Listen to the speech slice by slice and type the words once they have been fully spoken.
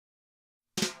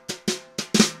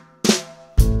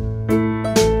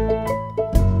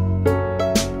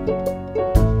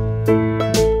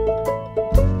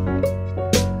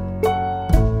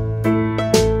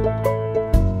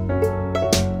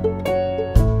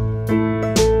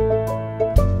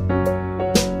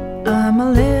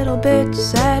bit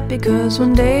sad because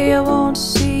one day I won't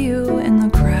see you in the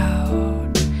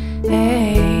crowd.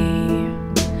 Hey,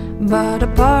 but a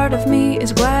part of me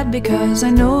is glad because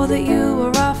I know that you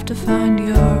are off to find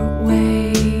your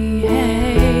way.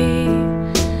 Hey,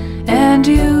 and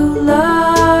you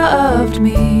loved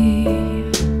me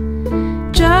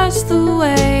just the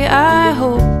way I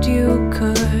hoped you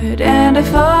could, and I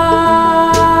followed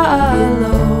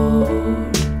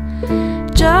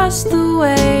just the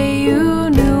way you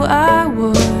knew I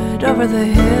would, over the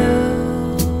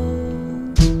hills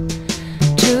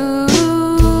to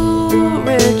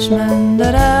Richmond,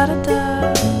 da da da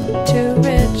da, to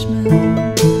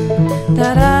Richmond,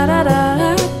 da da da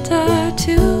da da,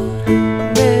 to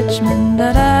Richmond,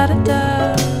 da da da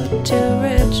da, to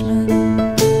Richmond,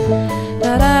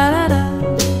 da da da da.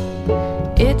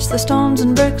 It's the stones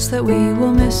and bricks that we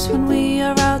will miss when we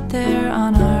are out there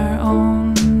on our own.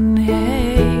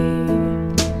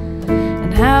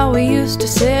 And how we used to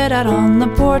sit out on the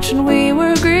porch and we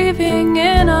were grieving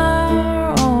in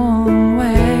our own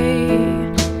way.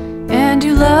 And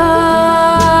you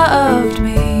loved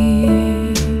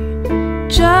me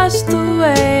just the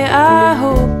way I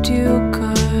hoped you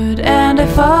could, and I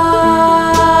followed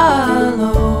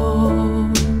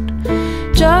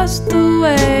just the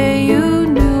way you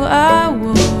knew I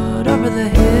would, over the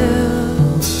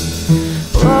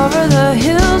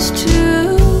hills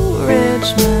to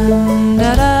Richmond,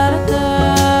 da da da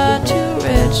da, to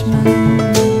Richmond,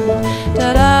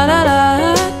 da da da da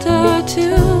da, to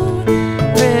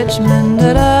Richmond, da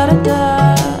da da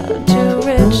da, to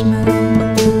Richmond.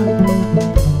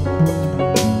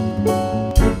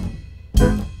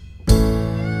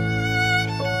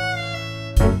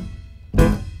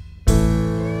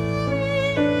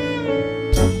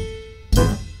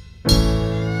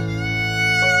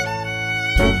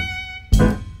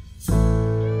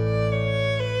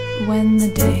 When the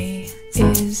day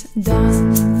is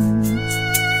done,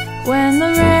 when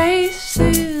the race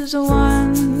is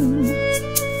won,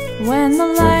 when the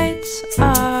lights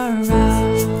are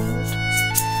out,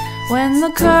 when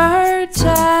the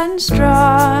curtain's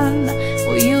drawn,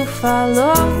 will you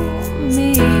follow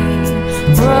me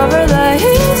over the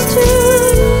hills to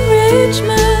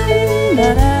Richmond, da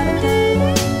da da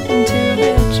da, to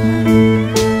Richmond,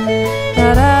 da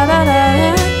da da da.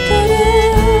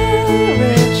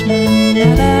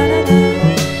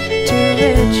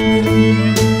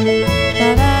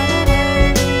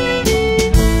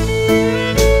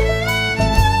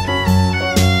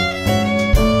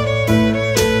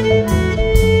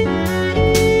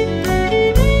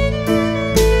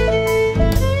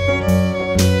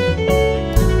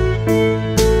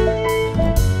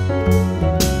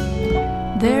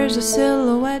 There's a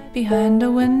silhouette behind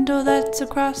a window that's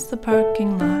across the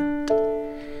parking lot.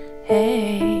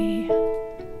 Hey,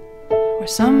 where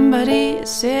somebody is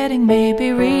sitting,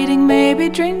 maybe reading, maybe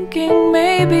drinking,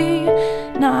 maybe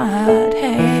not.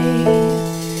 Hey,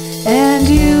 and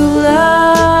you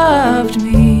loved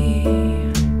me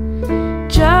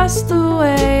just the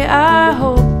way I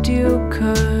hoped you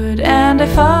could, and I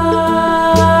followed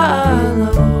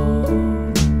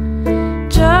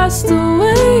just the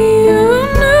way you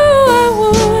knew I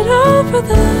would, over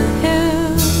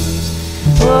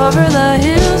the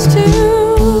hills to